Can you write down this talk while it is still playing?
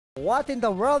What in the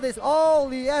world is...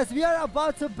 Oh, yes, we are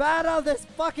about to battle this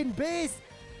fucking beast.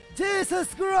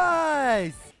 Jesus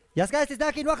Christ. Yes, guys, it's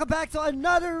Naki and welcome back to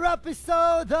another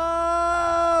episode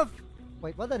of...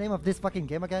 Wait, what's the name of this fucking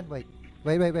game again? Wait.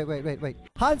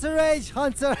 Hunter Age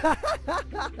Hunter.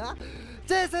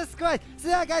 Jesus Christ. So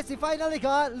yeah, guys, we finally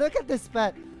got... Look at this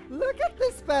pet. Look at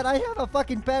this pet. I have a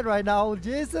fucking pet right now.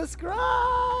 Jesus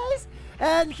Christ.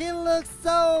 And he looks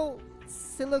so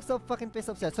fucking pissed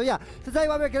off. So yeah, today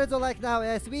what we're gonna do like now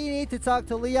is we need to talk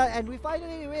to Leah, and we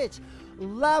finally reached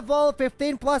level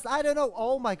 15 plus. I don't know.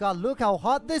 Oh my god, look how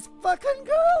hot this fucking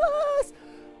girl is.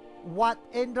 What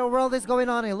in the world is going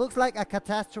on? It looks like a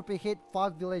catastrophe hit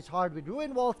Fog Village hard with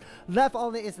ruined walls. Left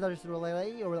only is the I'm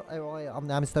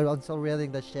still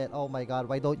reading the shit. Oh my god,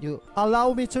 why don't you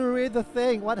allow me to read the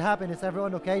thing? What happened? Is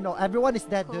everyone okay? No, everyone is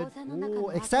dead, dude. Ooh,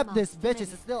 except this bitch is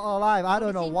still alive. I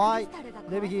don't know why.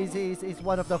 Maybe he's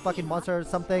one of the fucking monsters or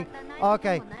something.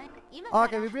 Okay.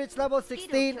 Okay, we've reached level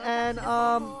 16 and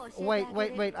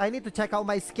wait, I need to check out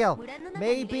my skill.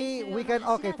 Maybe we can,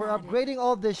 okay, for upgrading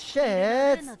all the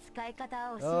shit.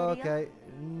 Okay.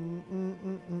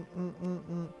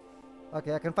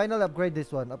 Okay, I can finally upgrade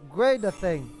this one. Upgrade the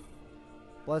thing.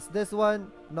 Plus this one.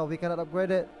 No, we cannot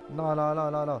upgrade it. No.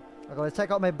 Okay, let's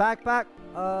check out my backpack.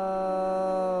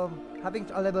 Having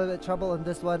a little bit of trouble on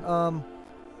this one.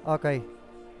 Okay.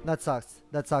 That sucks.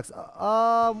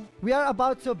 We are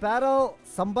about to battle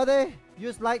somebody.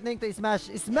 Use lightning to smash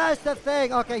the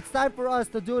thing. Okay, it's time for us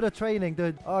to do the training,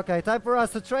 dude. Okay, time for us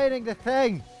to train the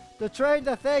thing.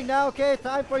 Now, okay,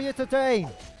 time for you to train.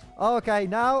 Okay,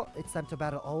 now it's time to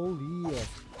battle. Oh, yes.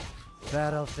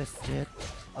 Battle this shit.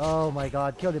 Oh my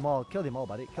god, kill them all,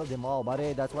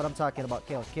 buddy. That's what I'm talking about.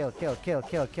 Kill.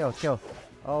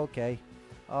 Okay.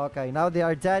 Okay, now they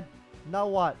are dead. Now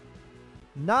what?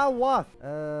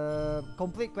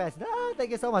 Complete quest.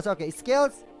 Thank you so much. Okay,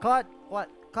 skills. Cut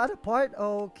apart.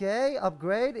 Okay,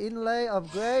 upgrade, inlay,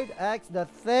 upgrade, X the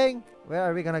thing. Where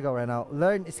are we gonna go right now?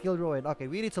 Learn skill ruin. Okay,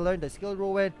 we need to learn the skill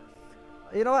ruin.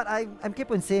 You know what? I'm keep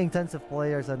on seeing tons of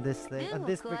players on this thing, on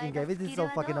this freaking game. It is so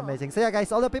fucking amazing. So yeah, guys,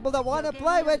 all the people that wanna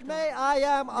play with me, I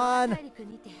am on. I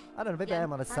don't know. Maybe I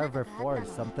am on a server 4 or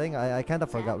something. I kind of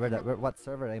forgot what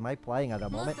server am I playing at the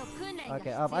moment.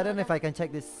 Okay. I don't know if I can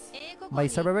check this. My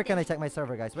server. Where can I check my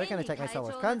server, guys? Where can I check my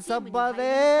server? Can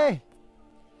somebody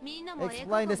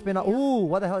explain this? Ooh,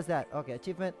 what the hell is that? Okay,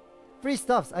 achievement. Free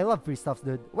stuffs. I love free stuffs,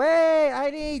 dude. Wait,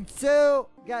 I need to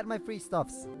get my free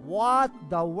stuffs. What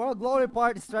the world? Glory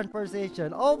part is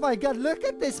transportation. Oh my god, look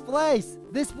at this place.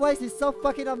 This place is so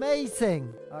fucking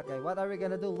amazing. Okay, what are we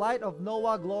gonna do? Light of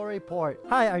Noah Glory Port.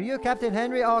 Hi, are you Captain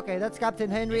Henry? Okay, that's Captain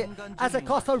Henry. As a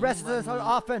coastal residents are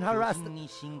often harassed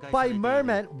by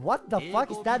mermen. What the fuck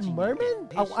is that, merman?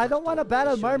 I don't want to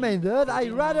battle mermaid, dude. I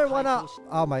rather wanna...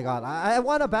 Oh my god, I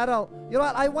wanna battle... You know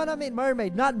what? I wanna meet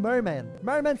mermaid, not merman.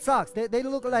 Merman sucks. They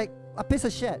look like a piece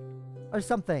of shit. Or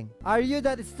something. Are you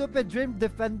that stupid dream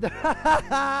defender?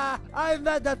 I'm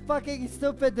not that fucking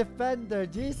stupid defender.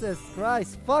 Jesus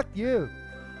Christ. Fuck you.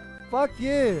 What do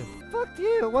you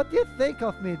think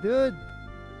of me, dude?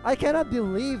 I cannot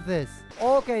believe this.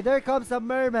 Okay, there comes a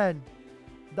merman.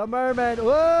 The merman.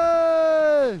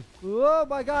 Whoa! Oh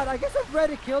my god. I guess I've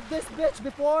already killed this bitch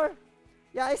before.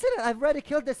 Yeah, isn't it? I've already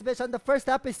killed this bitch on the first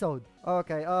episode.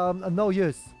 Okay, no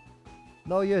use.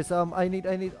 I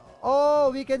need... Oh,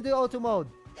 we can do auto mode.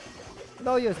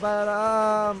 No use, but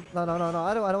no.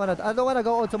 I don't wanna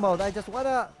go auto mode. I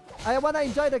wanna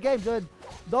enjoy the game, dude.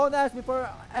 Don't ask me for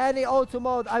any auto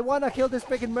mode. I wanna kill this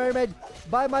freaking mermaid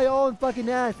by my own fucking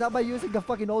hands, not by using the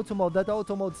fucking auto mode. That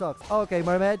auto mode sucks. Okay,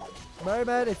 mermaid,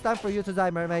 it's time for you to die,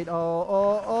 mermaid.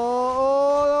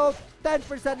 Oh,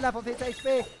 10% left of his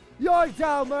HP. You're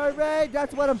down, mermaid!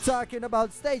 That's what I'm talking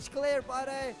about. Stage clear,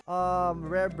 buddy!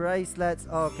 Rare bracelets.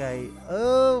 Okay.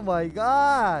 Oh my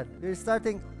god! You're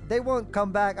starting... They won't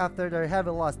come back after their heavy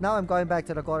loss. Now I'm going back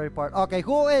to the glory part. Okay,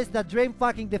 who is the dream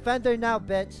fucking defender now,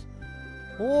 bitch?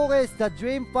 Who is the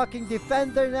dream fucking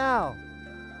defender now?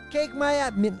 Kick my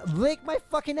ass. Lick my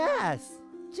fucking ass!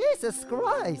 Jesus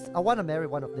Christ! I want to marry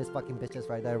one of these fucking bitches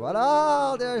right there. But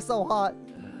oh, they're so hot.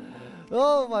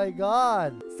 Oh my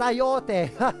god! Sayote!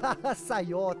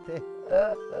 Sayote!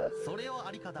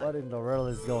 What in the world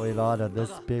is going on with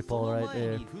these people right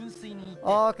here?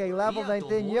 Okay, level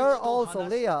 19. You're also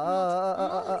Leah.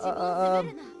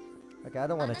 Okay, I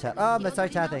don't want to chat. Let's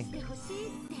start chatting.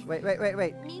 Wait.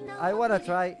 I want to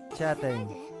try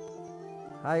chatting.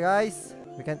 Hi guys.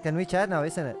 Can we chat now,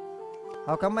 isn't it?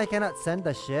 How come I cannot send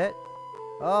the shit?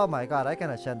 Oh my god, I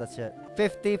cannot send that shit.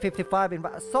 50, 55 in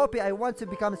Sophie, I want to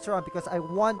become strong because I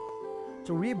want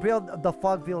to rebuild the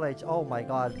fog village. Oh my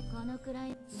god.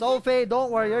 Sophie,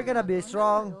 don't worry, you're gonna be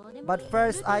strong. But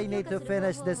first, I need to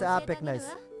finish this epicness.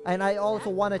 And I also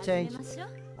wanna change.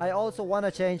 I also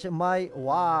wanna change my.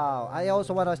 Wow. I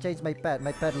also wanna change my pet.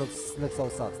 My pet looks so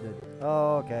sucks, dude.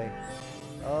 Okay.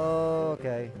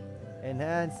 Okay.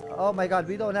 Enhance. Oh my god,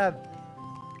 we don't have.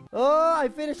 Oh, I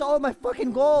finished all my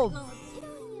fucking gold.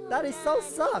 That is so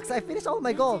sucks. I finished all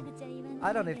my gold.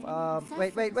 I don't know if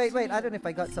wait. I don't know if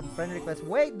I got some friend requests.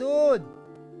 Wait, dude.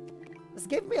 Just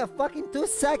give me a fucking 2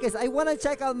 seconds. I wanna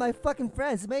check out my fucking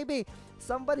friends. Maybe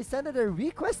somebody sent a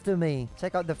request to me.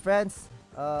 Check out the friends.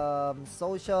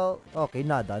 Social. Okay,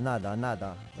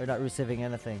 nada. We're not receiving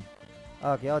anything.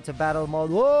 Okay, on to battle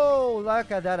mode. Whoa,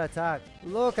 look at that attack.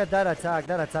 Look at that attack.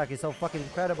 That attack is so fucking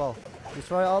incredible.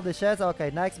 Destroy all the sheds.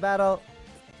 Okay, next battle.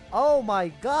 Oh my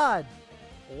god.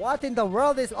 What in the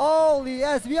world is... Oh,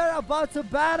 yes, we are about to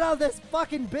battle this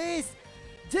fucking beast.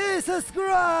 Jesus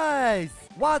Christ.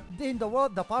 What in the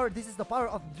world? The power... This is the power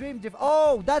of Dream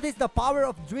Oh, that is the power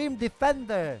of Dream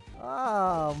Defender.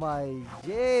 Oh my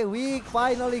J. We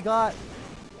finally got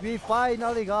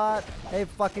a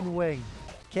fucking wing.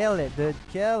 Kill it, dude.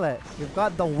 Kill it. We've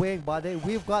got the wing, buddy.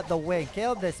 We've got the wing.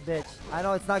 Kill this bitch. I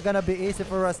know it's not gonna be easy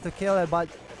for us to kill it, but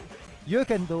you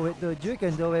can do it, dude. You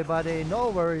can do it, buddy. No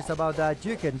worries about that.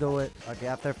 You can do it. Okay,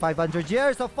 after 500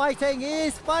 years of fighting,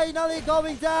 he's finally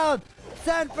going down.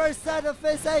 10% of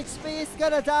his HP is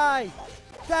gonna die.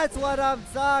 That's what I'm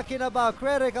talking about.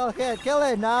 Critical hit. Kill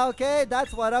it now, okay?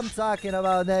 That's what I'm talking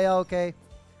about, Neo, okay?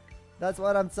 That's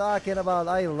what I'm talking about.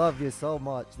 I love you so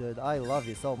much, dude. I love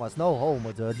you so much. No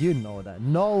homo, dude. You know that.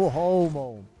 No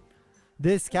homo.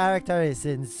 This character is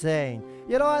insane.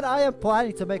 You know what? I am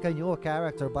planning to make a new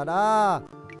character, but I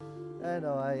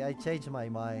know I changed my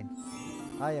mind.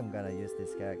 I am gonna use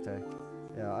this character.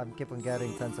 Yeah, I'm keep on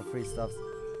getting tons of free stuff.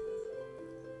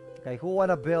 Okay, who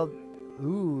wanna build?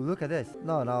 Ooh, look at this.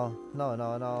 No.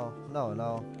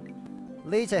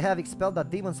 Leech, I have expelled the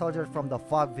demon soldier from the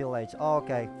fog village.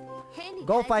 Okay.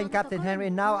 Go find Captain Henry.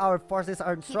 Now our forces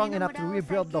aren't strong enough to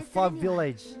rebuild the fog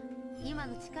village.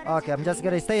 Okay, I'm just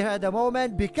gonna stay here at the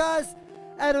moment because...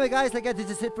 Anyway guys, I guess this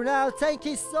is it for now. Thank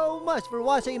you so much for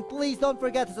watching and please don't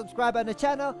forget to subscribe on the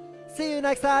channel. See you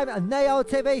next time. Neo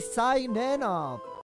TV signing off.